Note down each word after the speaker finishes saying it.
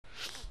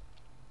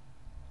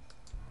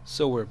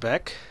So we're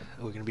back.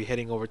 We're gonna be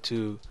heading over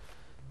to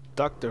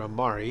Dr.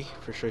 Amari.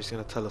 For sure, he's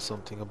gonna tell us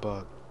something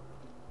about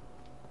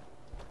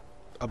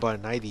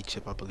an ID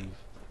chip, I believe.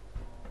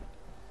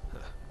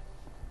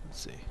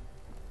 Let's see.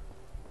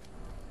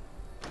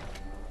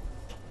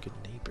 Good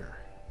neighbor.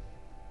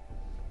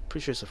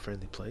 Pretty sure it's a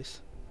friendly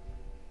place.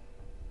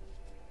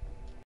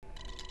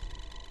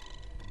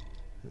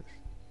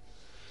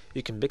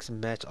 You can mix and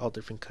match all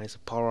different kinds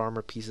of power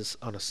armor pieces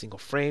on a single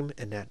frame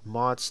and add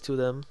mods to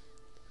them.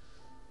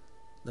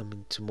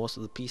 To most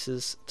of the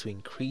pieces to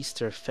increase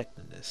their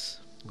effectiveness,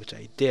 which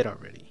I did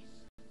already.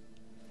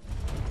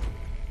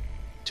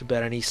 Too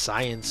bad I need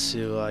science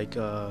to like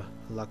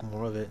unlock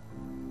more of it.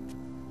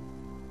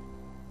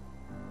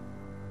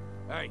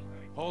 Hey,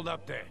 hold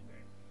up there.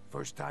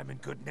 First time in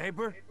Good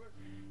Neighbor?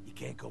 You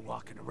can't go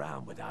walking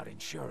around without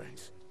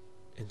insurance.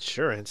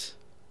 Insurance?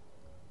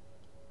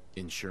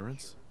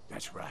 Insurance?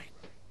 That's right.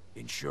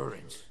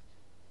 Insurance.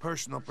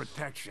 Personal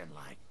protection,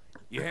 like.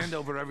 You hand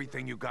over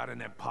everything you got in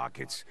them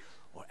pockets,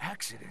 or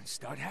accidents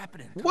start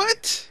happening.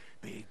 What?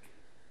 Big,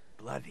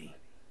 bloody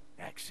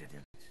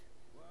accidents.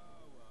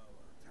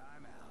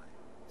 Time out.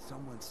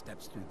 Someone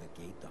steps through the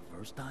gate the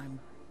first time,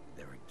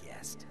 they're a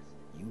guest.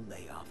 You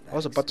lay off that. I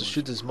was about to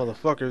shoot this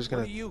motherfucker who's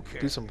gonna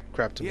do some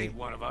crap to He me. ain't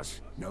one of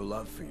us. No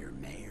love for your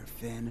mayor,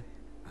 Finn?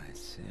 I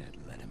said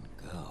let him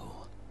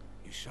go.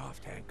 You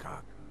soft,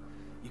 Hancock.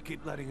 You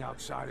keep letting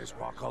outsiders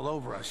walk all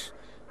over us.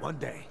 One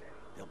day,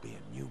 there'll be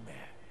a new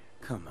man.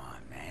 Come on,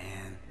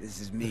 man.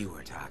 This is me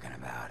we're talking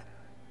about.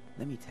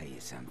 Let me tell you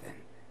something.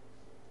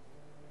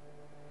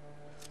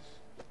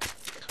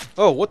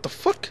 Oh, what the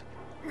fuck?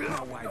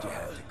 Now, why'd you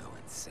have to go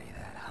and say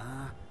that,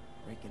 huh?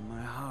 Breaking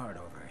my heart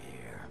over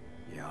here.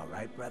 You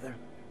alright, brother?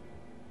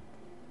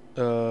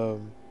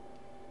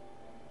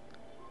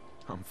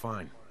 I'm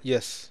fine.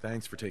 Yes.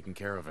 Thanks for taking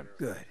care of him.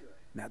 Good.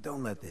 Now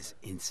don't let this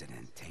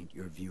incident taint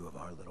your view of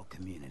our little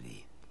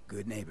community.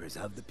 Good neighbors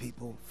of the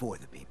people, for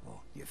the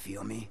people. You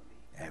feel me?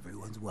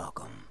 Everyone's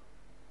welcome.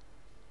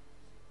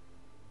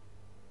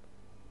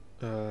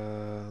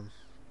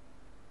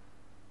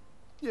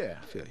 Yeah,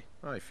 I feel you.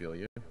 I feel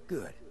you.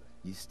 Good.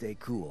 You stay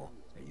cool,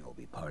 and you'll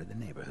be part of the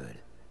neighborhood.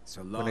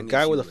 So long When a as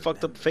guy you with a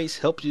fucked up remember, face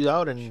helps you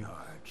out and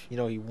charge. you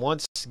know he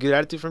wants good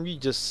attitude from you,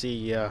 just see,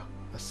 yeah,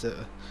 that's it.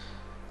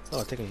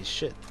 Oh, taking his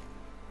shit.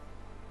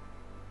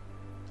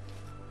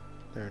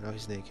 There, now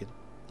he's naked.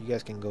 You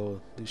guys can go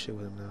do shit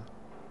with him now.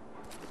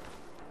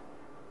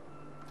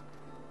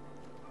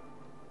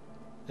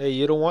 Hey,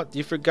 you don't want,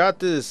 you forgot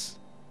this.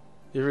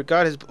 You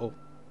forgot his, oh,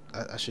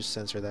 I should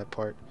censor that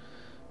part.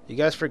 You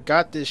guys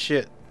forgot this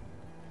shit.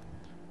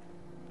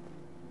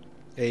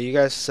 Hey, you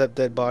guys accept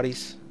dead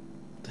bodies?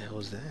 What the hell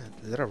is that?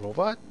 Is that a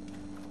robot?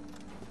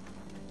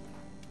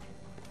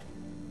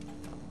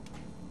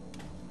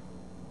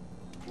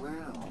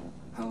 Well,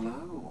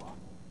 hello.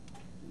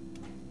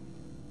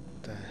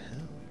 What the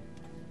hell?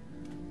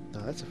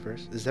 No, that's a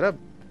first. Is that a...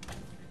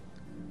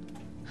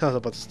 I was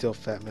about to steal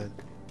Fat Man.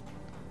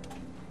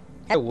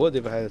 I would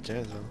if I had a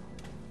chance though.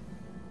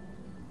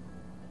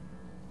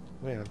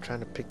 Wait, I'm trying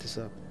to pick this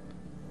up.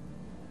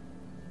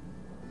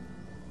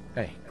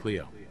 Hey,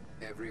 Cleo.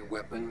 Every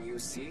weapon you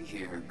see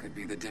here could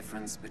be the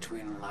difference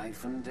between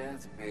life and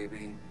death,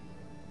 baby.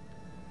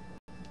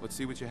 Let's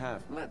see what you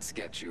have. Let's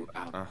get you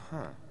out.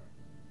 Uh-huh.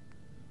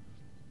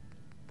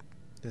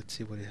 Let's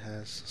see what it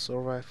has.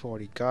 Assault rifle,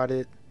 already got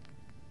it.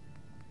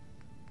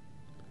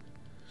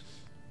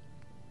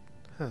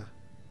 Huh.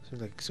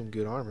 Seems like some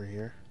good armor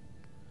here.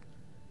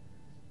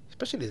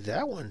 Especially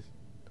that one.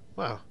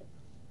 Wow.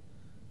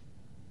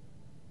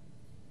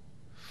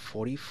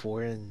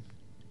 44 in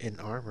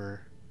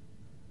armor.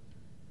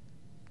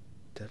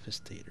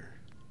 Devastator.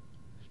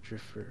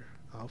 Drifter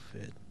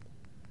outfit.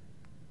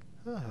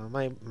 Oh,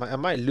 I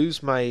might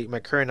lose my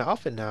current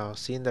outfit now,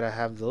 seeing that I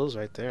have those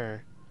right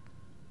there.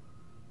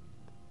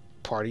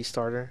 Party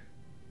starter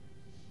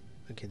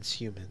against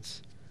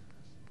humans.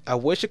 I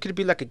wish it could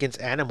be like against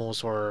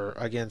animals or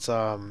against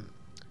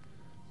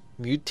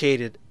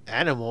mutated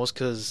animals,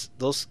 because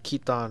those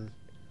keep on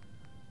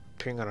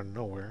appearing out of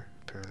nowhere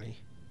apparently.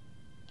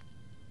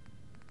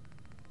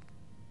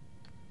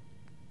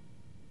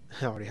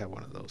 I already have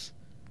one of those.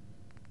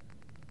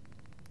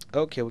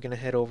 Okay, we're gonna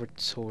head over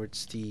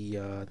towards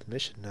the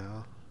mission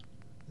now.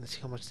 Let's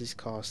see how much these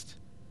cost.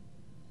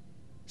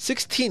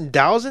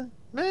 16,000?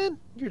 Man,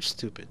 you're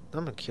stupid.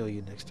 I'm gonna kill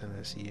you next time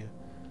I see you.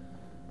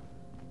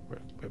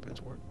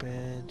 Weapons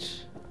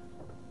workbench.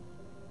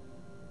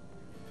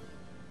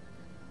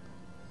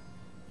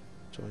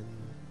 Join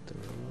the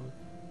road.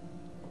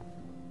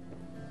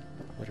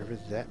 Whatever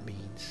that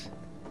means.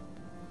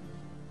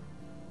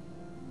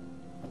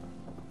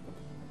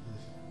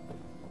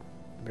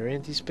 Very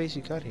empty space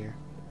you got here.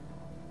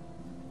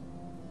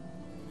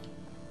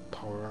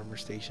 Power armor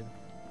station.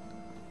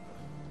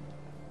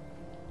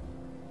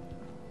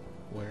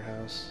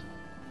 Warehouse.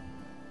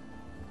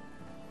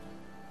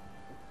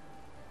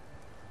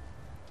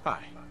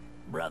 Hi.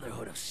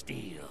 Brotherhood of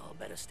Steel.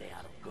 Better stay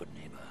out of Good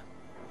Neighbor.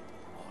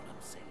 All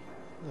I'm saying.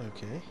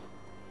 Okay.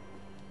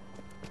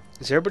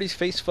 Is everybody's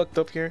face fucked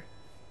up here?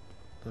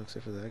 Oh,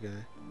 except for that guy.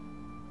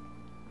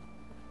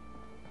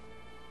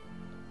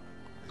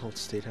 Old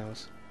State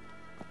House.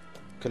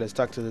 Okay, let's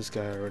talk to this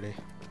guy already.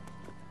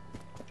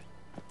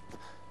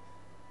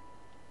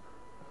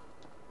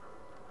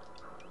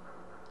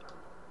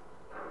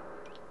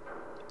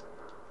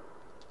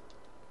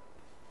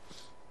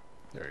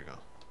 There we go.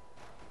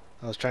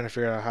 I was trying to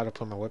figure out how to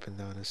put my weapon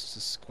down. It's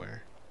just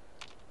square.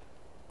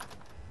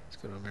 Let's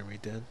go to memory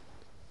den.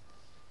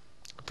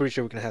 I'm pretty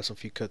sure we're gonna have some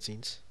few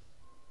cutscenes.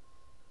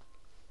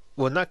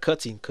 Well, not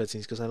cutscenes,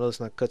 because I know it's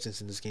not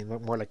cutscenes in this game.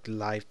 More like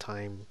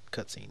lifetime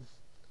cutscene.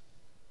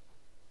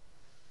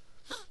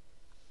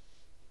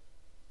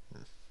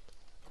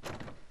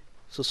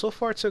 So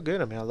far it's so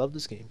good. I mean, I love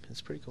this game.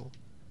 It's pretty cool.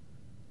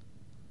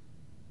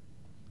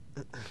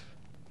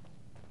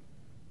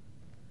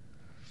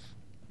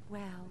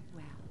 Well,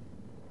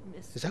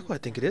 Mr. Is that who I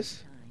think it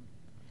is?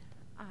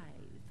 Valentine,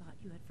 I thought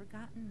you had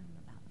forgotten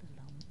about the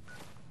loan.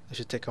 I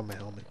should take off my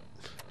helmet.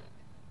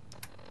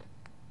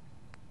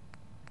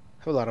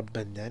 I have a lot of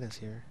bandanas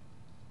here.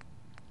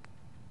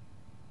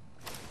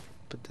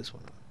 Put this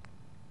one on.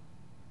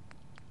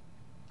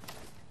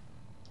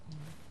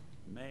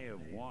 May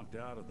have walked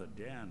out of the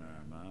den,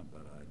 Irma,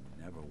 but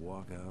I'd never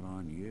walk out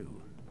on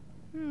you.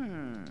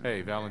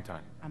 Hey,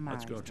 Valentine.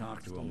 Let's go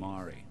talk to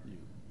Amari. You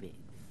big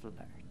flirt.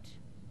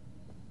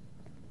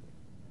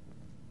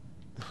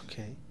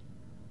 Okay.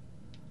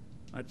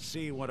 Let's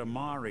see what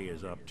Amari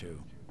is up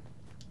to.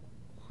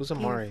 Who's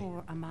Amari? Here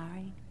for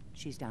Amari.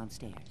 She's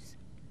downstairs.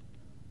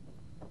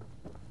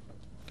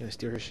 Gonna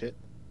steal her shit.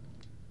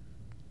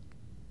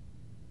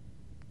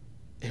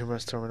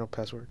 Irma's terminal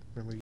password.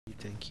 Remember you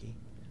then key.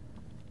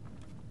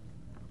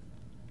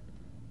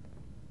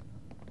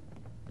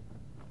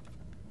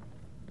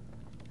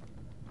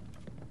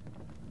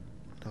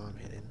 No, I'm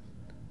hidden.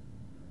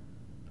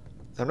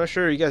 I'm not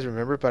sure you guys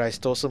remember, but I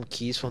stole some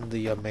keys from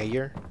the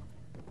mayor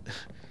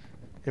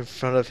in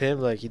front of him.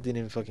 Like, he didn't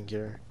even fucking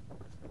care.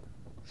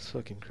 It's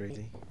fucking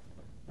crazy.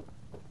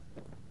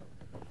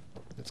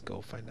 Let's go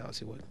find out.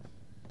 See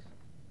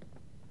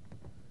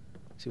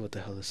what the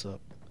hell is up.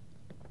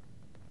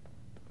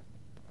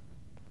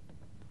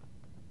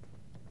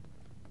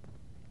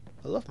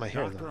 I love my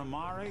hair Dr. though.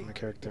 Amari? My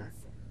character.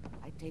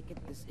 I take it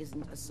this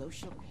isn't a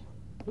social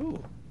call.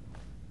 Ooh.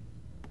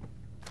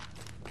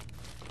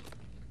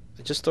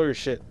 I just stole your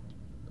shit.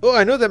 Oh,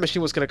 I know that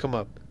machine was gonna come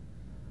up.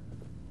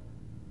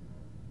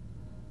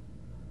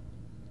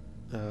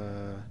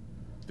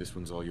 This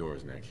one's all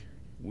yours, Nick.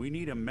 We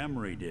need a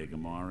memory dig,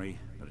 Amari,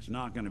 but it's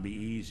not going to be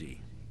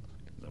easy.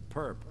 The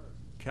perp,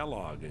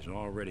 Kellogg, is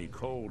already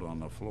cold on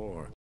the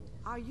floor.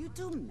 Are you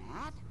two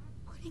mad?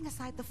 Putting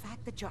aside the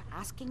fact that you're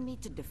asking me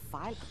to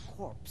defile a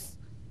corpse,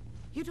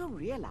 you don't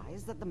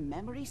realize that the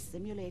memory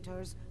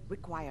simulators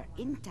require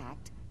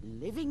intact,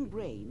 living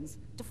brains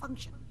to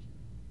function.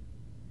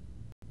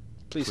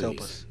 Please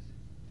help us.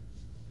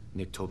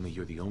 Nick told me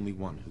you're the only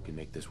one who can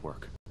make this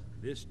work.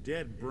 This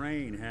dead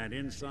brain had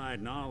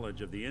inside knowledge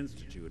of the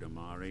Institute,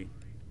 Amari.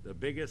 The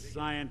biggest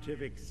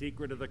scientific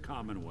secret of the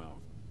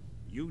Commonwealth.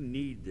 You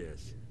need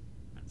this,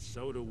 and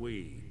so do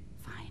we.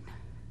 Fine.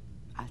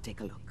 I'll take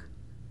a look.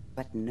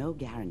 But no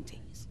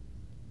guarantees.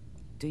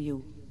 Do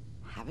you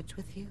have it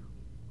with you?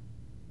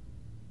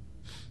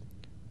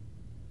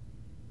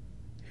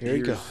 Here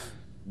you go.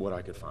 What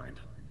I could find.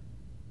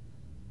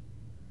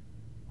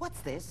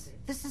 What's this?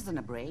 This isn't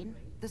a brain.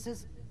 This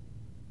is...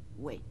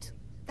 Wait.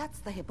 That's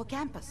the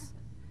hippocampus.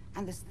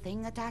 And this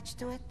thing attached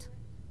to it?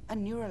 A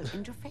neural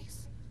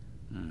interface?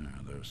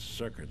 Those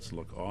circuits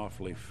look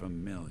awfully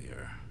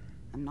familiar.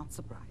 I'm not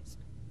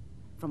surprised.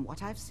 From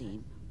what I've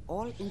seen,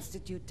 all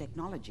Institute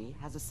technology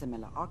has a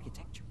similar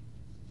architecture.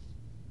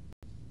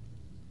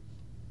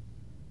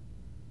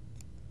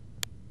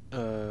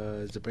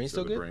 Is the brain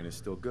still the good? brain is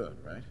still good,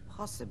 right?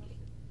 Possibly.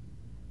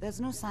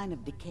 There's no sign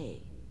of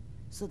decay,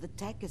 so the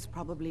tech is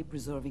probably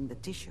preserving the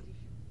tissue,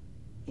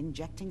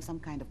 injecting some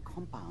kind of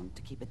compound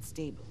to keep it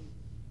stable.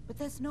 But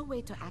there's no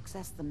way to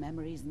access the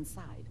memories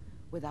inside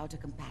without a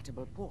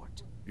compatible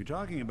port. You're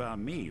talking about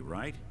me,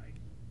 right?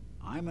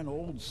 I'm an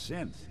old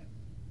synth.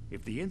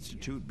 If the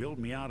Institute built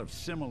me out of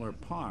similar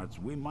parts,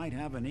 we might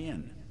have an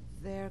in.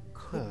 There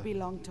could be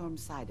long-term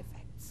side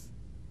effects.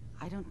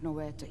 I don't know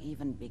where to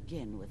even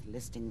begin with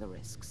listing the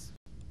risks.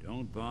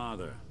 Don't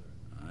bother.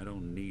 I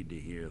don't need to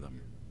hear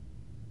them.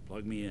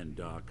 Plug me in,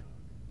 Doc.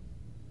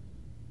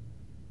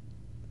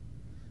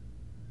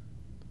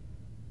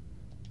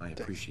 I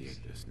appreciate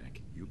this,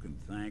 Nick. You can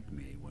thank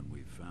me when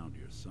we've found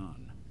your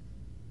son.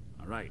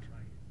 All right,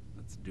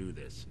 let's do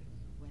this.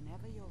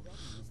 Whenever you're ready,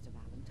 Mr.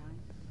 Valentine,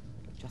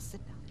 just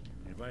sit down.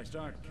 If I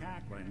start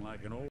cackling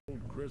like an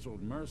old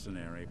grizzled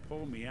mercenary,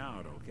 pull me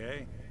out,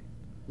 okay?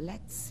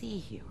 Let's see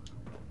here.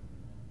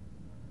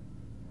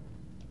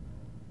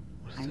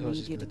 What I the hell is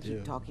need she you to gonna keep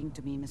do? talking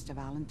to me, Mr.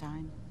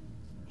 Valentine.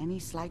 Any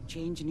slight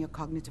change in your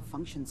cognitive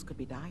functions could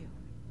be dire.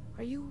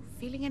 Are you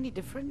feeling any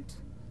different?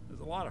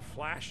 There's a lot of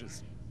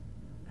flashes.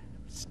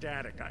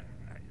 Static. I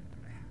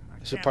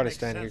should can't probably make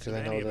stand here sense because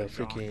of I know any the of it,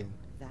 Doc. freaking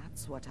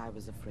That's what I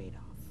was afraid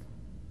of.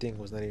 thing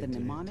was not The even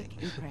doing mnemonic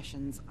anything.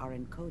 impressions are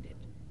encoded,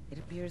 It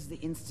appears the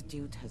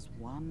Institute has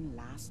one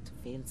last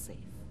failsafe.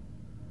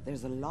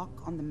 There's a lock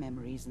on the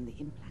memories in the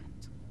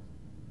implant.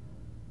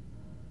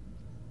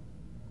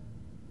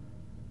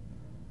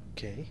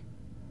 Okay.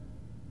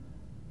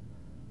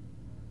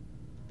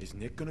 Is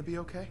Nick gonna be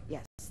okay?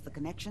 Yes, the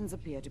connections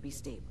appear to be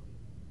stable.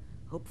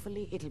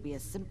 Hopefully it'll be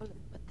as simple,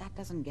 but that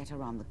doesn't get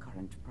around the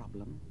current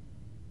problem.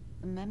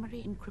 The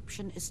memory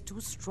encryption is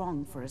too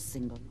strong for a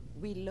single.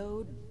 We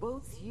load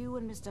both you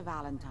and Mr.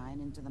 Valentine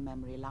into the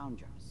memory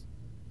loungers.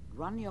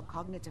 Run your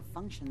cognitive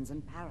functions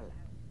in parallel.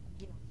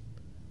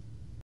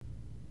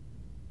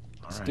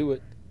 Let's do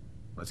it.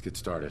 Let's get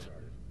started.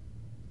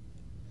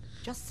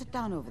 Just sit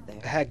down over there.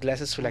 I had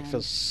glasses for like for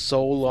And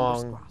so fingers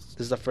long. crossed.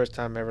 This is the first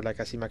time ever like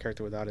I see my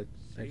character without it.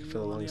 See Like for you the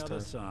on the longest other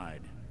time.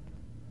 side.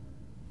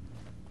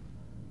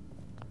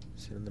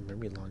 Sit in the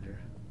memory launcher.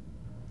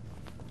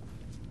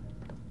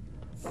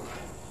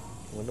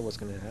 I wonder what's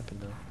gonna happen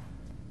though.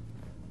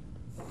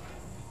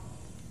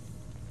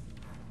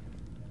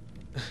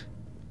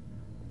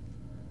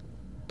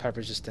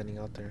 Piper's just standing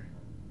out there.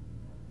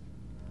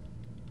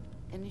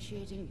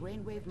 Initiating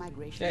brainwave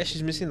migration. Yeah, she's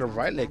between missing the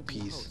right leg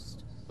transplant and piece.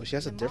 host. Well, she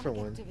has a different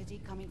Mnemonic one.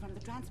 Activity coming from the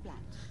transplant.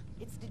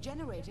 It's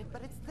degenerated,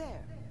 but it's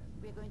there.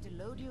 We're going to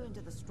load you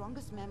into the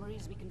strongest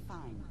memories we can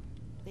find.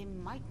 They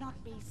might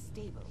not be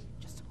stable.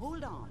 Just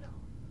hold on.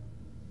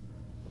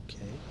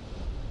 Okay.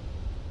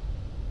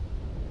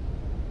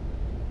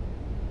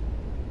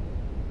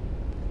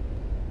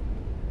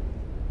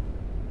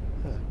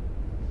 Huh.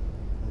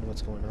 I wonder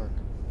what's going on.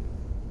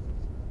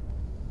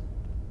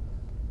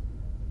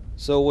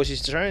 So what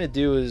she's trying to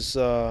do is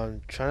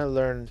trying to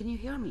learn. Can you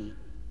hear me?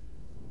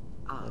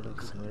 Ah, Hold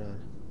on.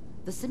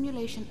 the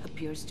simulation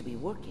appears to be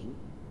working,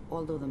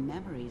 although the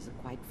memories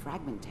are quite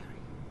fragmentary.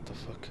 What the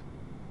fuck?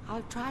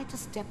 I'll try to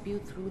step you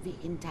through the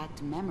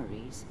intact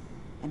memories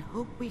and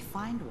hope we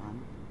find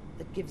one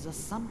that gives us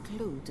some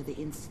clue to the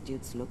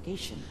Institute's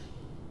location.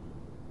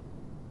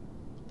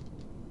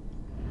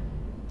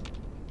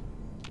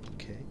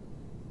 Okay.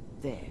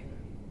 There.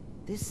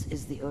 This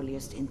is the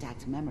earliest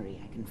intact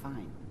memory I can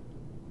find.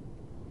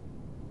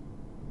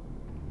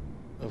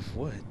 Of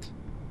what?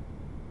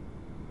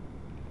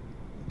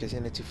 Guess I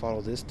need to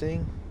follow this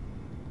thing.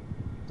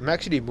 I'm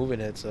actually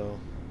moving it, so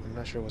I'm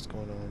not sure what's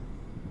going on.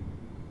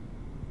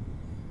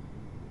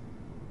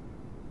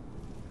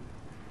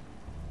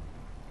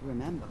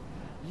 Remember,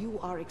 you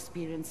are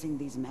experiencing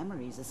these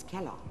memories as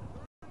Kellogg.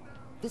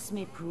 This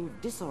may prove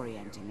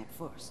disorienting at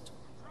first.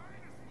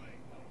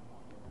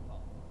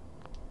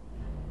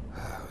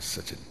 I was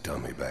such a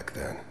dummy back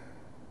then.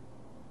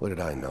 What did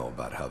I know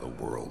about how the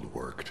world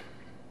worked?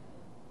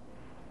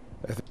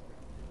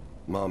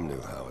 Mom knew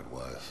how it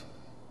was.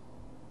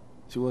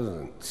 She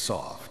wasn't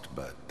soft,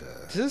 but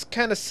This is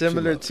kind of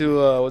similar loved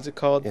to what's it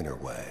called? in her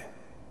way.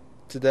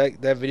 To that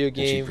video And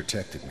she game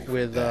protected me from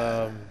with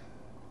Dad.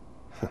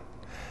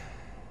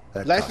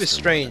 That Life cost is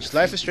her more than Strange. a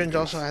Life few is Strange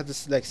also beatings. had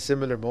this like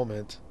similar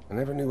moment. I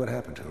never knew what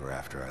happened to her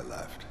after I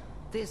left.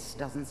 This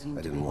doesn't seem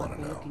I to be didn't what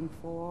wanna we're know. looking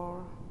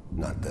for.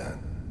 Not then.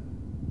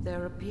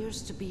 There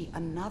appears to be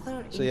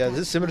another. So yeah, this is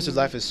intact similar to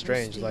memory Life is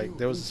Strange. close to Like you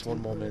there was in this one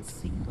temporal moment.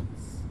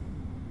 Sequence.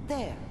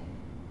 There.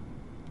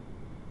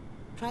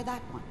 Try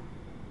that one.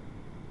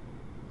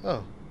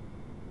 Oh.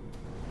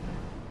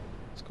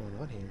 What's going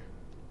on here?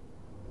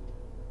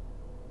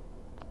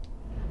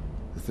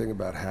 The thing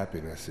about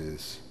happiness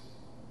is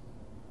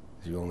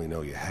you only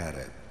know you had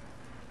it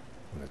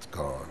when it's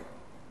gone.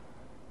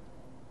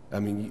 I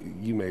mean,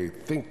 you may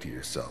think to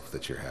yourself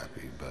that you're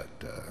happy, but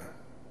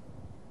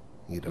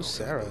you don't Who's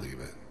Sarah? really believe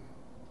it.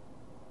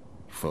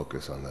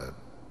 Focus on the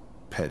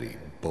petty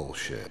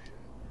bullshit.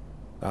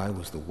 I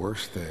was the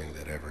worst thing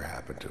that ever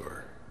happened to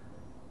her.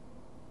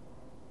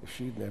 If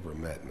she'd never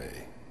met me,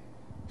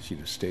 she'd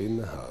have stayed in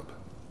the hub,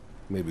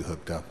 maybe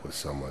hooked up with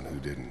someone who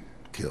didn't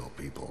kill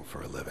people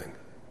for a living.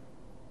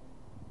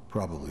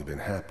 Probably been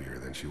happier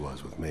than she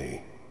was with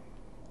me.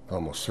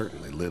 Almost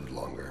certainly lived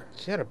longer.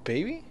 She had a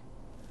baby?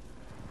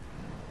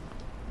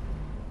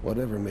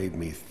 Whatever made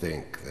me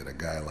think that a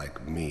guy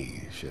like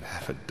me should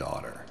have a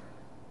daughter?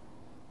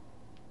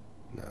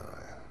 No,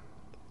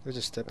 They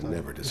just stepped I on it.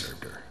 never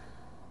deserved her.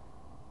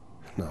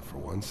 Not for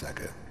 1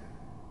 second.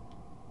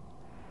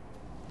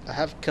 I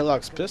have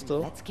Kellogg's pistol.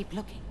 Let's keep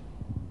looking.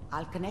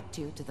 I'll connect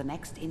you to the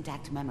next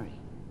intact memory.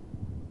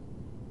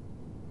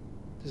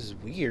 This is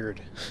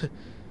weird.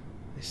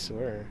 I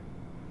swear.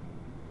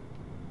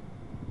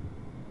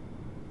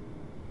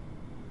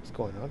 What's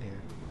going on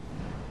here?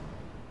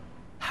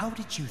 How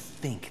did you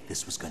think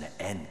this was gonna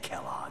end,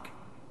 Kellogg?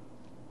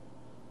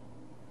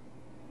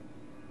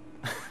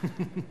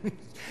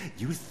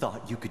 You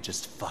thought you could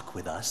just fuck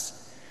with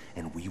us,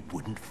 and we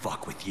wouldn't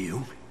fuck with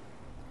you?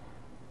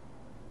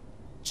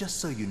 Just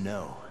so you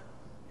know,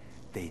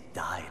 they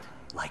died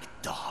like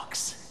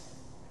dogs.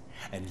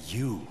 And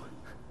you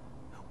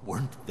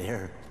weren't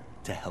there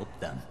to help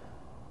them.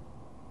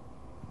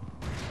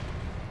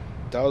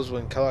 That was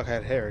when Kellogg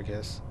had hair, I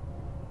guess.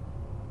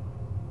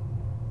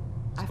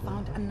 I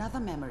found another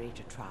memory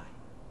to try.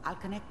 I'll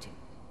connect you.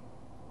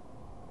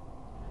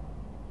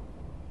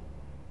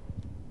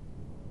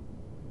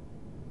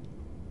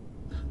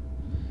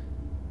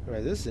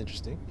 Alright, this is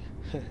interesting.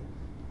 It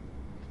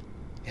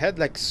had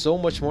like so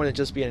much more than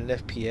just being an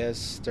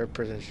FPS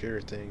third-person shooter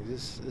thing.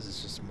 This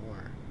is just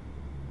more.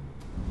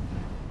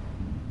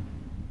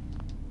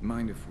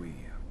 Mind if we...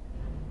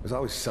 There's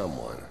always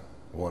someone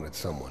who wanted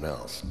someone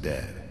else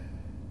dead.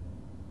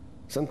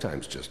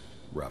 Sometimes just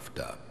roughed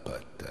up,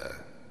 but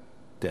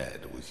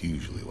dead was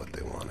usually what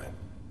they wanted.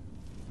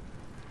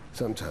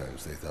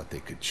 Sometimes they thought they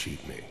could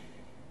cheat me.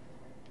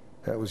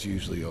 That was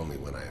usually only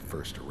when I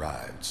first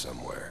arrived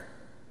somewhere.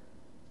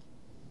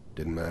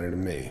 Didn't matter to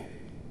me.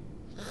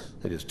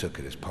 They just took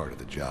it as part of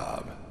the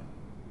job.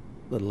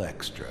 Little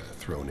extra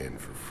thrown in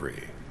for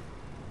free.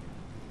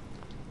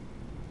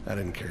 I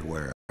didn't care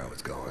where I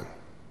was going.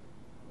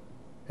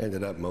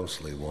 Ended up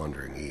mostly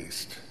wandering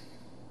east.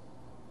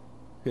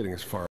 Getting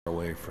as far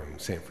away from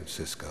San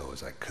Francisco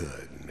as I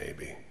could,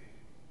 maybe.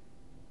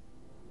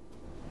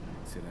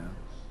 Sit down.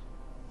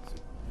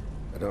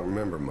 I don't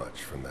remember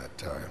much from that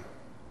time.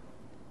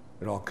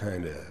 It all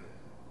kind of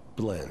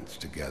blends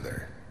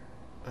together.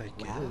 I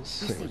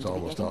guess. It was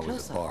almost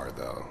always a bar,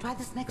 though. Try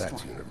this next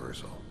That's one.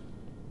 universal.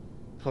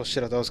 Oh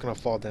shit, I thought it was gonna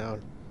fall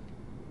down.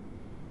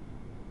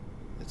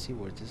 Let's see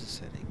where this is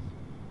heading.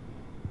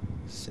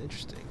 This is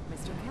interesting.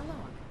 Mr.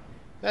 Kellogg.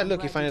 Ah, look,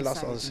 I'm he glad finally you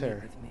lost all decided his to meet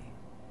hair. with me.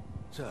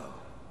 So,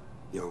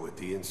 you're with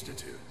the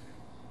Institute.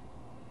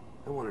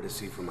 I wanted to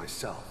see for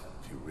myself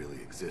if you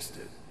really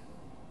existed.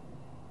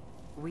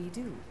 We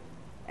do,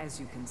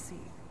 as you can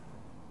see.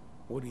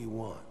 What do you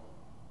want?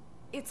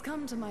 It's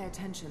come to my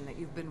attention that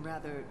you've been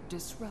rather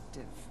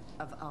disruptive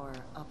of our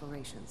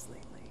operations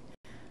lately.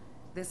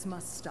 This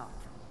must stop.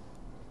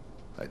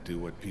 I do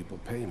what people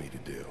pay me to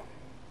do.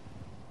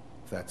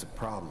 If that's a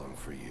problem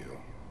for you,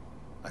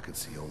 I could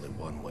see only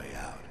one way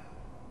out.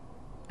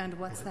 And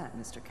what's that,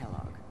 Mr.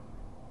 Kellogg?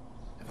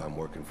 If I'm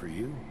working for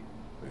you,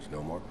 there's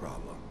no more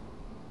problem.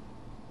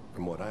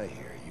 From what I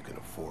hear, you can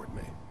afford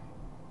me.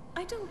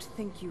 I don't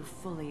think you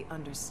fully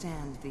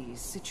understand the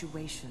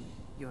situation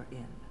you're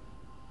in.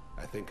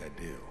 I think I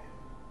do.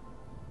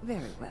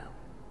 Very well.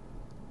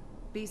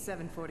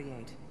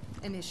 B-748,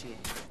 initiate.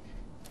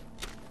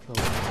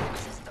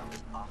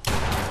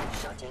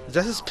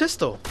 That's his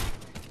pistol.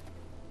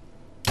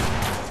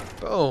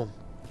 Boom.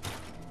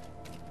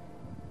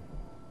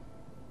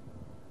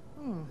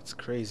 It's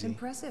crazy.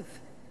 Impressive.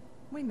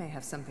 We may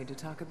have something to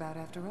talk about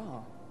after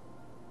all.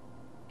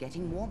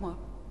 Getting warmer.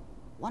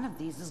 One of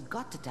these has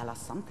got to tell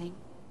us something.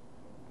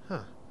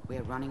 Huh.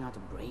 We're running out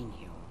of brain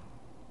here.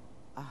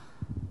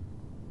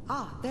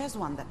 There's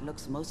one that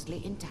looks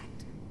mostly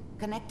intact.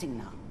 Connecting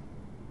now.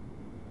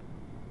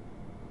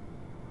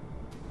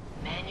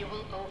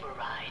 Manual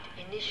override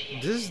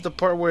initiated. This is the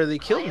part where they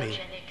killed me.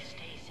 Cryogenic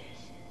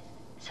stasis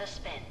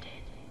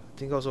suspended. I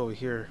think I was over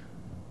here.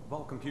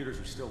 Vault computers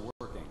are still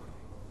working.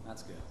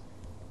 That's good.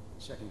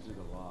 Checking through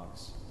the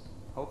logs.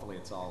 Hopefully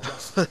it's all...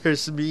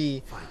 There's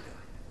me. Find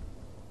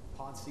it.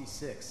 Pod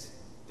C6.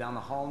 Down the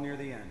hall near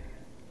the end.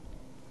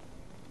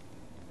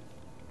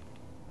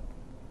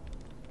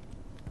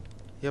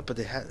 Yeah, but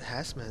they had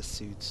hazmat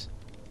suits.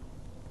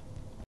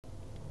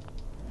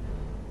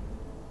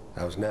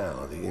 I was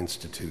now the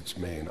Institute's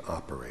main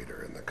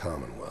operator in the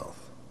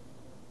Commonwealth.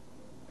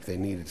 If they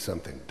needed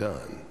something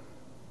done,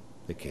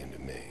 they came to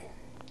me.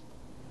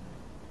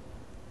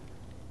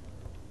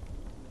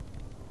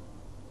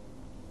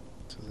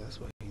 So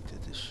that's why he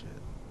did this shit.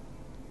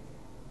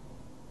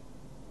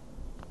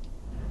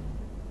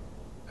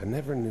 I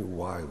never knew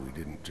why we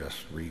didn't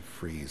just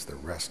refreeze the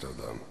rest of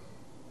them.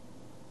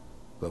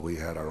 But we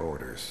had our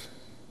orders.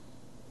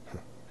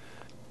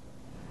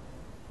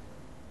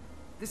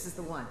 This is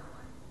the one.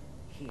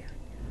 Here.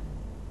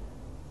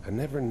 I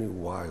never knew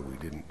why we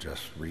didn't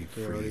just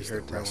refreeze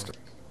the rest of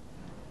them.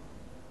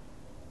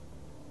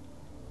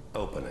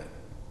 Open it.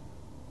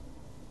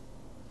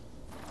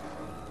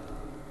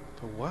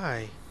 But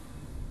why?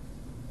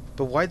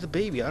 But why the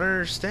baby? I don't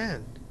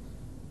understand.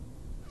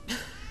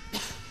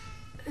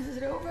 Is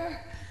it over?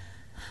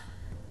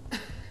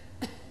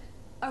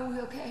 Are we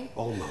okay?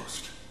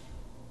 Almost.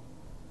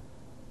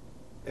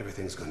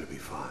 Everything's going to be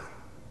fine.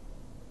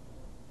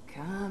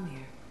 Come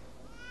here.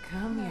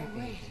 Come here,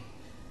 baby.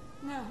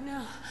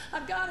 No,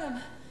 I've got him.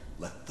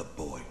 Let the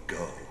boy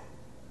go.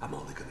 I'm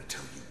only going to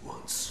tell you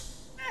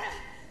once.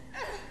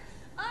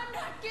 I'm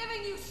not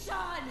giving you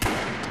Sean.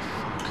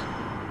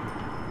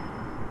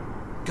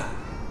 God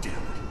damn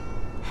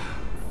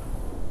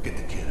it. Get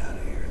the kid out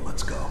of here.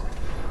 Let's go.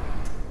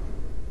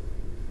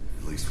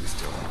 At least we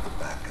still have the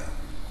backup.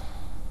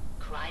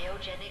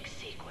 Cryogenic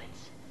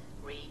sequence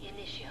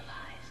reinitialized.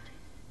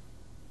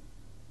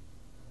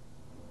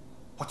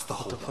 What's the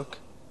hold up?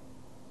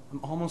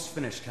 I'm almost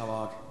finished,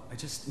 Kellogg. I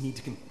just need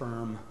to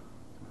confirm.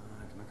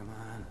 Come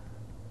on.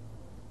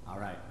 All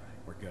right,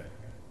 we're good.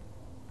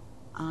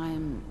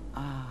 I'm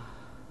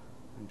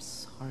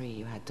sorry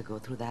you had to go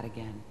through that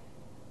again.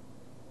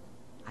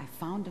 I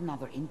found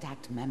another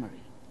intact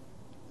memory.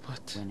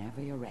 What?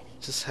 Whenever you're ready.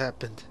 Just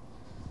happened.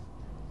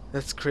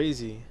 That's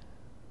crazy.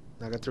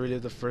 I got to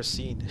relive the first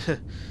scene.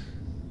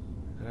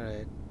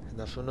 Alright.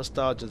 Enough of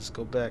nostalgia. Let's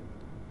go back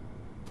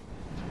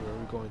to where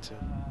we're going to.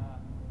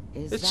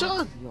 Is It's that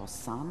Sean. your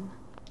son?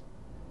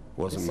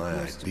 Wasn't This my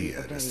appears to be idea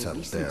a to very settle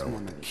recent down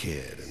with the memory.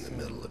 kid in the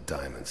middle of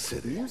Diamond Good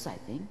City. news, I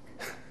think.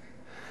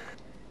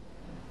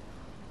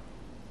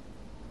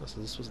 Oh, so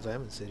this was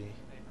Diamond City.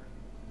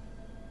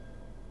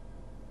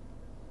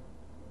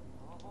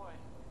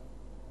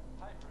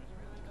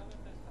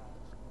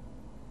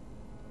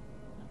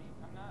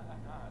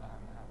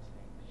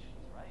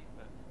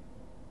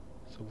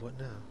 So what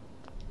now?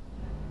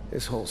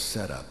 His whole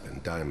setup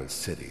in Diamond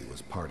City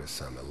was part of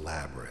some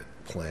elaborate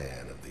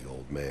plan of the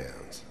old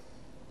man's.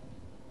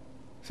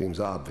 Seems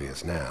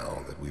obvious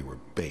now that we were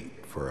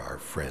bait for our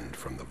friend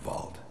from the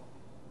vault.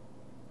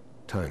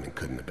 Timing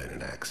couldn't have been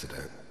an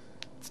accident.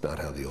 It's not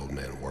how the old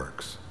man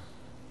works.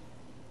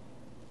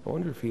 I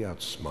wonder if he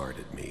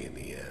outsmarted me in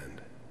the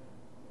end.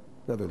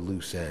 Another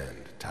loose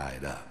end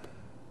tied up.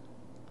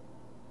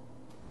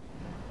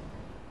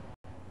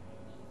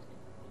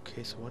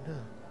 Okay, so what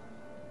now?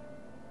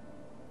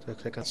 Do I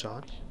click on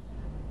Sean?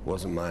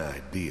 Wasn't my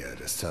idea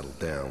to settle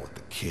down with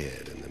the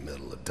kid in the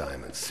middle of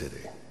Diamond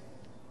City.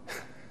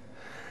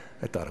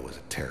 I thought it was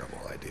a terrible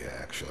idea,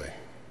 actually.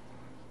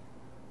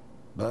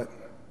 But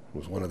it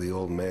was one of the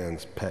old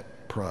man's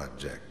pet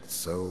projects,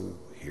 so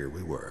here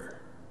we were.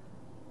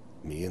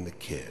 Me and the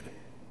kid.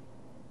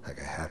 Like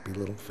a happy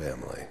little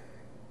family.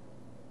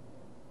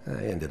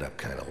 I ended up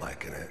kind of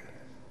liking it.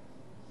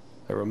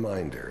 A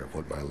reminder of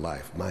what my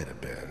life might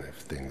have been if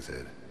things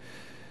had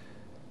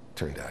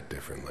turned out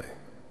differently.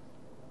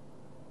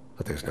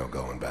 But there's no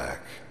going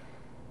back.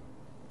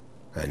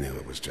 I knew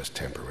it was just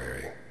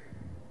temporary.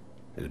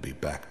 It'd be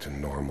back to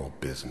normal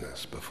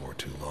business before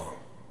too long.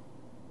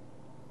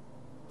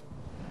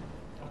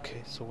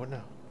 Okay, so what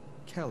now?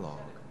 Kellogg.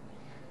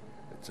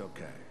 It's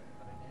okay.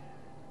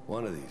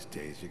 One of these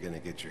days you're gonna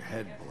get your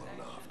head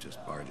blown off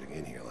just barging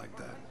in here like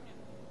that.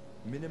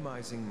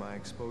 Minimizing my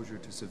exposure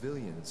to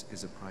civilians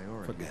is a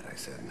priority. Forget I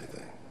said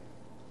anything.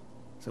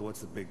 So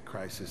what's the big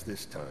crisis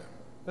this time?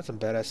 That's some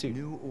badass suit.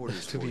 New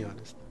orders to for be you.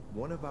 honest.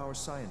 One of our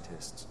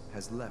scientists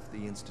has left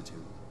the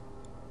Institute.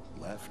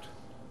 Left?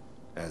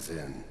 As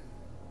in?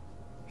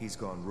 He's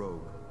gone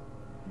rogue.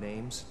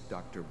 Name's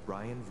Dr.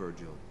 Brian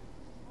Virgil.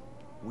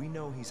 We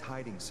know he's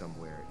hiding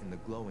somewhere in the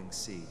glowing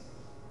sea.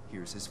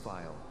 Here's his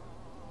file.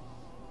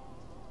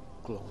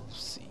 Glowing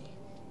sea.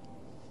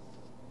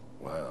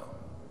 Wow.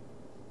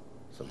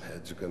 Some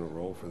heads are gonna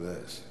roll for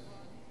this.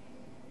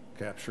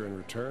 Capture and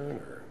return,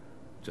 or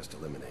just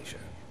elimination?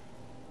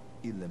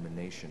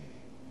 Elimination.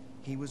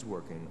 He was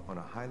working on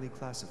a highly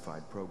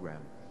classified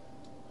program.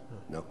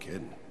 No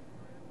kidding.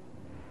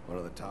 One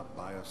of the top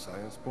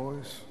bioscience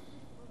boys?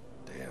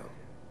 Damn.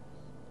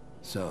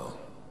 So,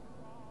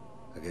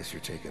 I guess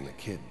you're taking the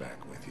kid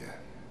back with you.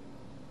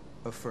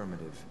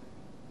 Affirmative.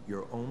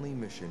 Your only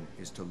mission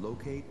is to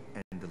locate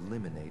and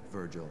eliminate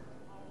Virgil.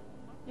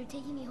 You're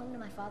taking me home to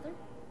my father?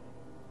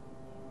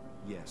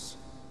 Yes.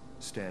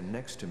 Stand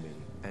next to me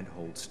and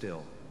hold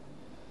still.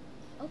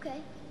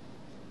 Okay.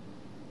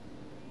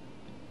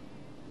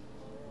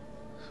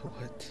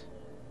 What?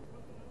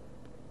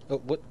 Oh,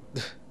 what?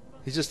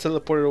 He just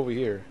teleported over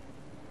here.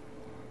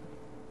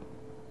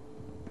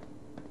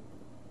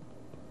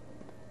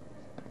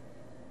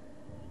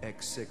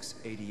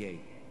 X688.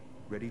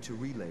 Ready to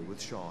relay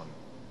with Sean.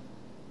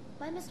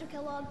 Bye, Mr.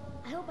 Kellogg.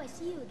 I hope I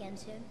see you again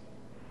soon.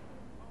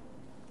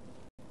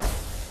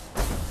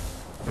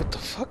 What the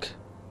fuck?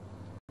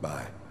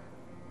 Bye.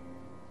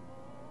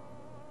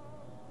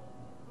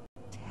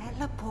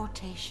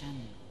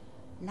 Teleportation.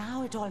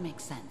 Now it all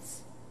makes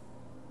sense.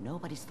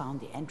 Nobody's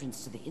found the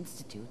entrance to the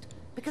Institute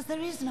because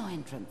there is no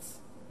entrance.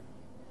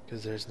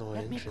 Because there's no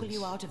Let entrance. me pull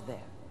you out of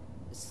there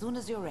as soon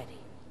as you're ready.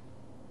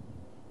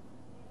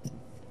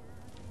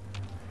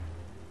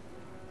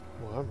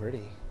 Well, I'm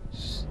ready.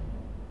 Just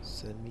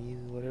send me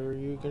whatever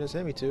you're gonna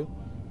send me to.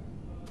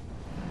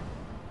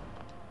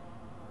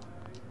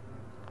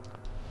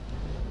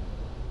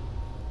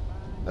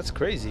 That's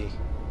crazy.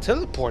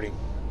 Teleporting.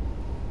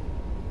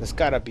 That's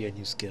gotta be a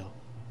new skill.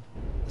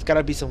 It's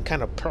gotta be some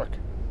kind of perk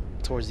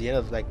towards the end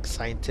of like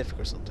scientific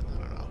or something. I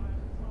don't know.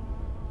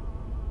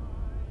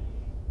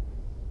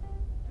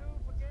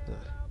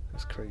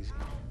 That's crazy.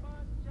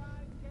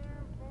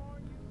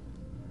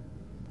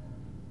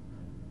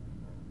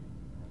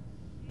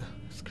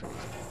 That's crazy.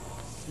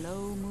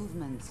 Slow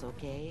movements,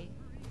 okay?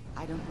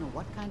 I don't know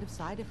what kind of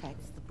side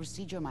effects the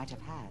procedure might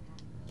have had.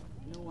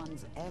 No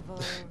one's ever...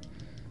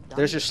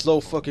 There's your slow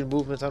fucking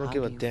movements. I don't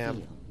give a do you damn.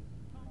 feel?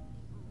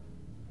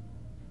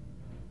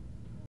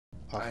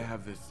 I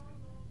have this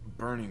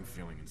burning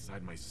feeling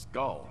inside my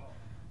skull.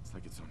 It's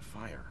like it's on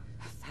fire.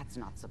 That's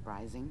not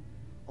surprising.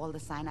 All the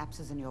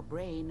synapses in your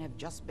brain have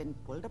just been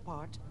pulled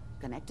apart,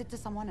 connected to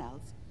someone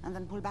else, and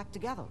then pulled back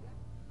together.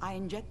 I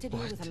injected you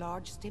with a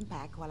large stim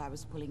pack while I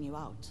was pulling you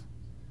out.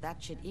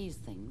 That should ease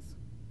things.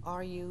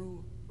 Are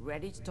you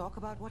ready to talk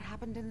about what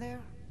happened in there?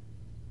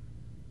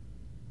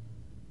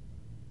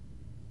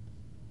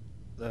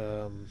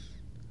 There's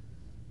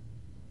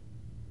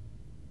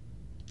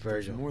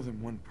Virgil. more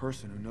than one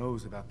person who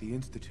knows about the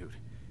Institute.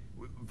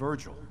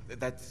 Virgil,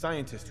 that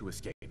scientist who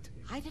escaped.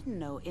 I didn't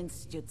know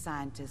Institute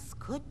scientists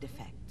could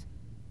defect.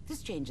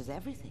 This changes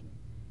everything.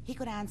 He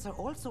could answer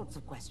all sorts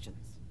of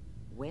questions.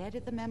 Where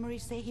did the memory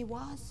say he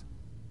was?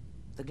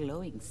 The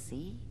glowing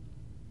sea?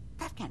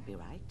 That can't be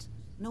right.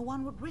 No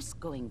one would risk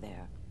going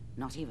there,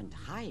 not even to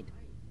hide.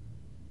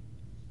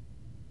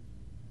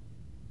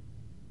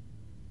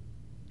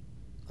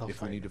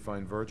 If we need to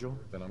find Virgil,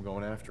 then I'm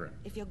going after him.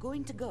 If you're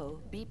going to go,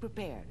 be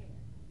prepared.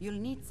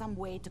 You'll need some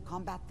way to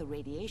combat the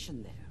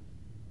radiation there.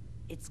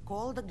 It's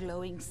called the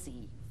glowing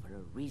sea for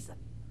a reason.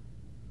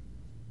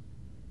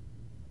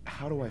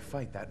 How do I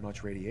fight that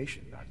much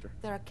radiation, Doctor?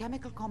 There are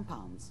chemical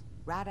compounds.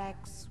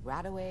 Rad-X,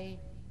 Radaway.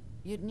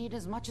 You'd need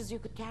as much as you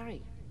could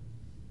carry.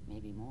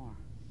 Maybe more.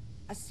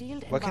 A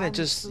sealed Why can't I environment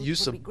just suit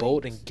use would a be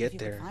boat great and get if you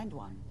there? could find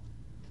one.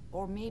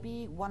 Or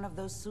maybe one of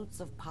those suits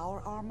of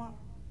power armor?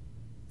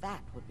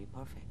 That would be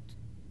perfect.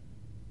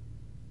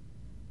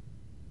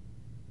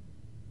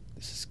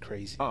 This is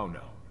crazy. Oh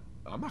no,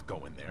 I'm not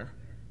going there.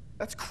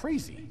 That's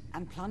crazy.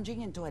 And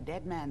plunging into a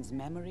dead man's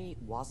memory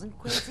wasn't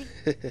crazy?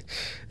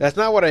 That's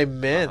not what I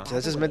meant.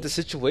 I just meant the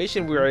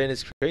situation we are in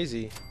is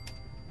crazy.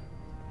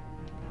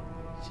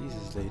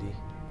 Jesus, lady.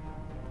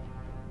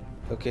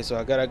 Okay, so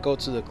I gotta go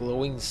to the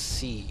glowing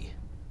sea.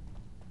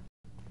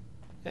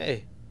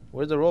 Hey,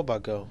 where'd the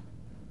robot go?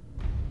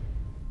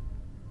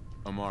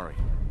 Amari.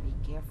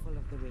 Be careful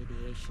of the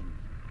radiation.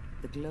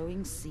 The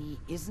glowing sea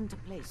isn't a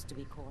place to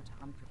be caught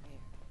unprepared.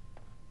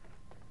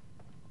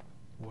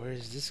 Where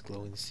is this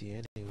glowing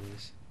sea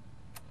anyways?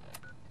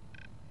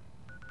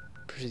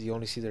 Pretty sure the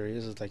only sea there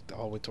is like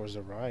all the way towards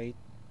the right.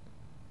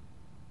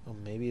 Or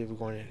maybe we're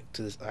going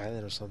to this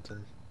island or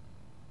something.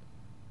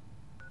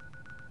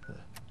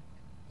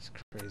 It's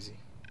crazy.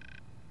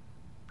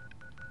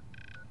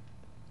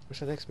 Where's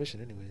the next mission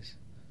anyways?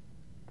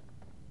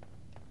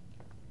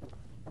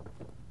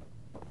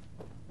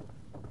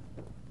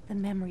 The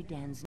memory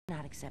den's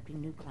not accepting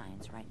new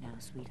clients right now,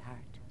 sweetheart.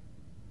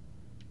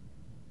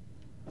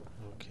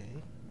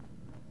 Okay.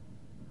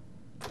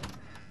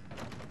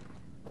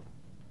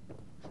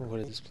 What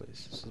is this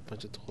place? This is a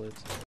bunch of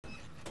toilets.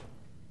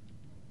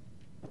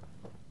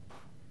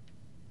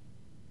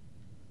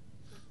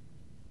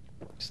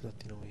 There's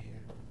nothing over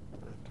here.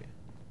 Okay.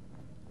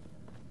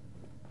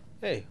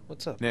 Hey,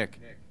 what's up? Nick.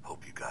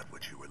 Hope you got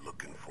what you were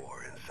looking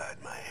for inside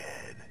my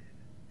head.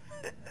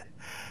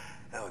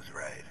 That was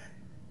right.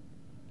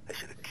 I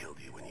should have killed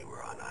you when you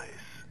were on ice.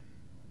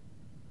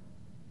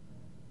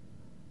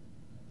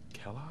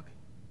 Kellogg?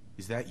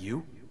 Is that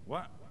you?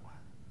 What?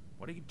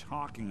 What are you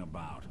talking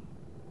about?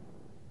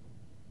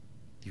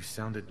 You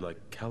sounded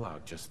like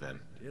Kellogg just then.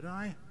 Did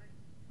I?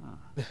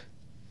 Huh.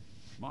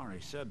 Mari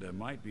said there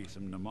might be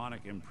some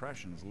mnemonic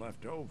impressions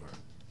left over.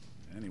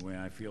 Anyway,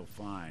 I feel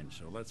fine,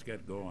 so let's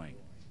get going.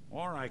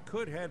 Or I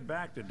could head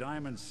back to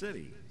Diamond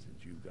City,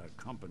 since you've got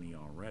company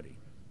already.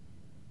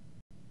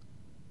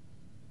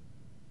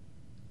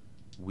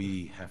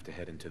 We have to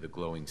head into the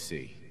glowing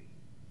sea.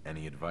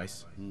 Any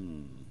advice?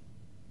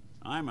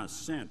 I'm a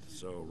synth,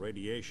 so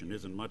radiation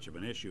isn't much of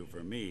an issue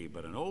for me,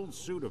 but an old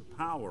suit of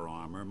power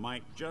armor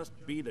might just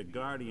be the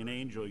guardian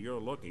angel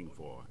you're looking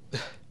for.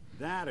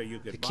 That, or you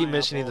could keep buy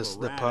mentioning up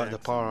all the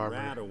power armor.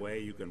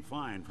 Radaway you can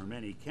find from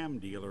any chem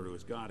dealer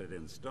who's got it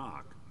in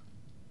stock.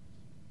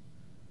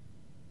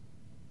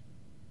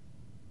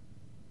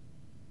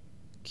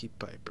 Keep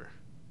Piper.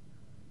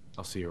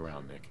 I'll see you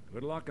around, Nick.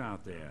 Good luck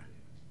out there.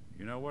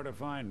 You know where to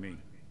find me.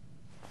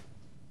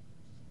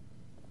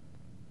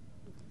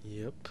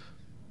 Yep.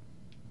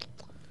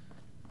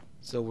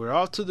 So we're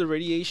off to the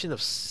radiation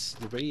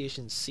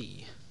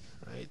sea,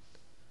 right?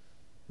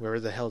 Wherever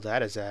the hell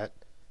that is at.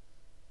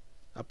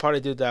 I'll probably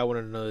do that one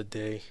another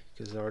day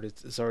because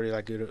it's already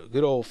like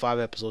good old 5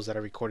 episodes that I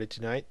recorded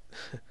tonight.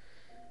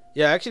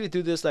 Yeah, I actually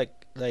do this like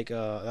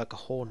a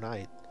whole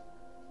night.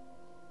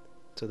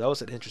 So that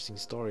was an interesting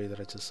story that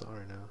I just saw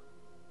right now.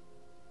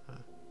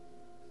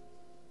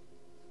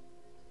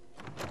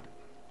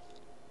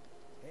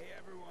 Hey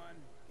everyone,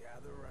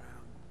 gather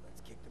around.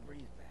 Let's kick the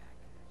breeze back.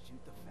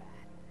 Shoot the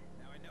fat.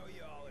 Now I know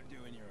you all are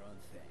doing your own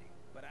thing,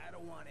 but I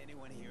don't want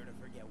anyone here to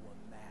forget what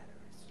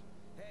matters.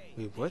 Hey,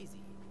 wait, what? Daisy,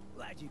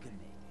 glad you can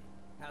make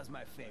it. How's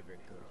my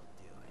favorite girl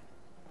doing?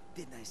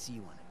 Didn't I see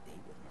you on a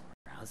date with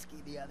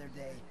Morowski the other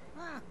day?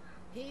 Huh,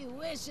 he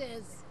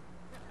wishes.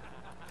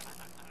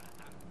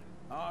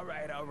 All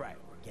right,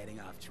 we're getting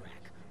off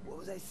track. What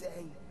was I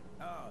saying?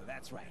 Oh,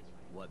 that's right.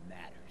 What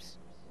matters?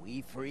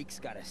 We freaks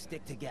gotta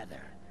stick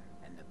together.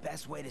 And the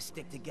best way to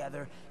stick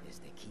together is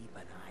to keep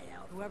an eye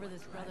out. Whoever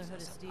this Brotherhood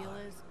of Steel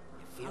is,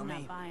 You feel I'm me?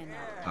 not buying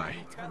that. Hi.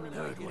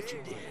 Heard what you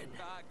did.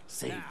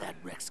 Save that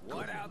Rex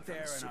What Goodwin out from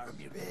there the in super our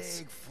mutants.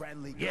 big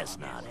friendly Yes,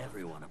 community not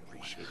everyone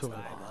appreciates drive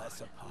the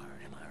us apart?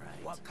 Am I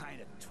right? What kind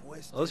of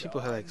twist? All those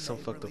people have like some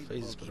fucked up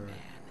faces, but alright.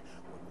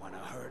 would want to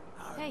hurt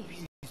our Hey,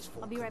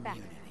 peaceful I'll be right back.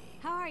 community?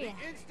 How are you?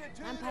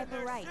 I'm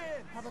Piper Wright,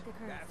 public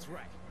occurrence. That's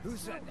right. Who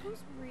said that? Who's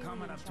really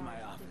Coming in up to my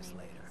charge of office doing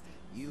later.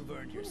 You've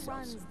earned Who yourself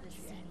runs some the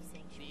jet. city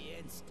sanctuary? The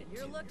Institute.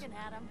 You're looking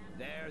at him.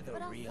 They're the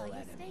But I'll real sell you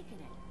enemy. stake in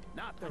it.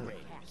 Not the Heck.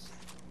 Raiders.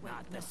 Wait,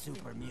 Not the no,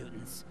 super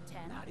mutants.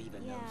 10? Not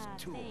even Yeah,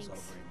 those tools thanks.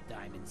 over in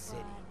Diamond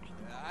City.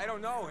 I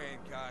don't know,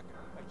 Hancock.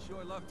 I'd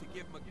sure love to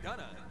give McDonough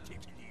a kick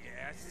in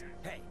the ass.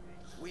 Hey,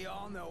 we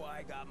all know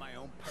I got my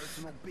own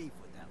personal beef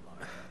with that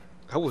line.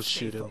 I would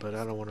shoot him, but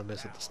I don't want to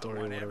mess up the story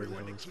or whatever the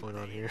hell is going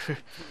on here.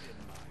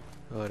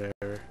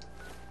 Whatever.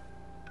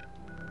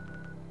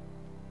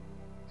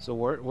 So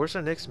where's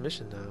our next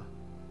mission now?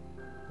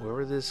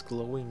 Wherever this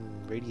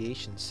glowing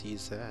radiation sea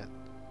is at.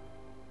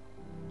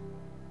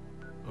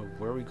 Or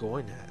where are we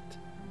going at?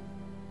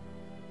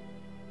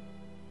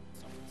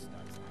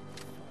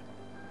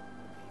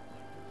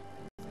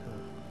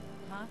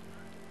 Huh?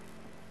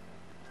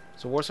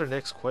 So what's our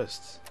next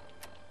quest?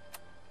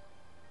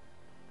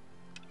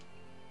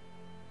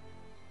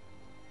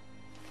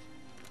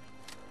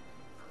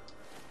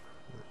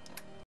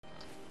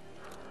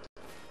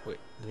 Wait,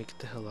 let me get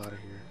the hell out of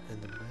here.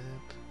 And the map.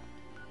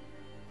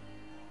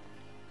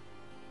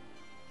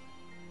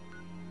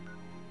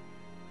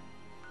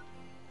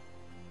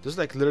 There's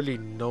like literally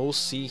no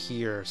sea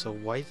here, so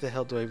why the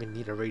hell do I even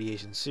need a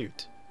radiation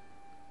suit?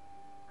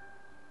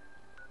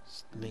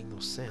 Just make no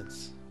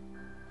sense.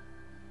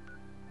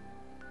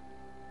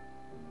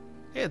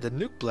 Yeah, the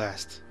nuke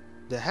blast.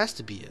 That has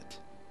to be it.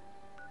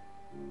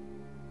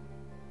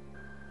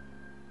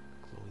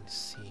 Glowing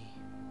sea.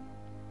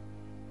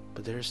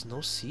 But there's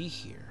no sea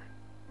here.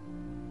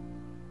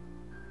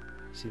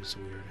 Seems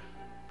weird.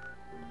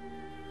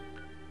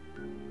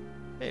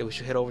 Hey, we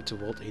should head over to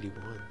Vault 81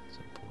 at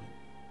some point.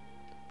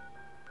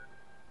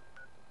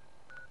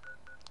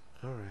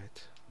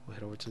 Alright, we'll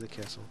head over to the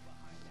castle.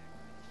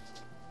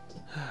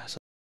 So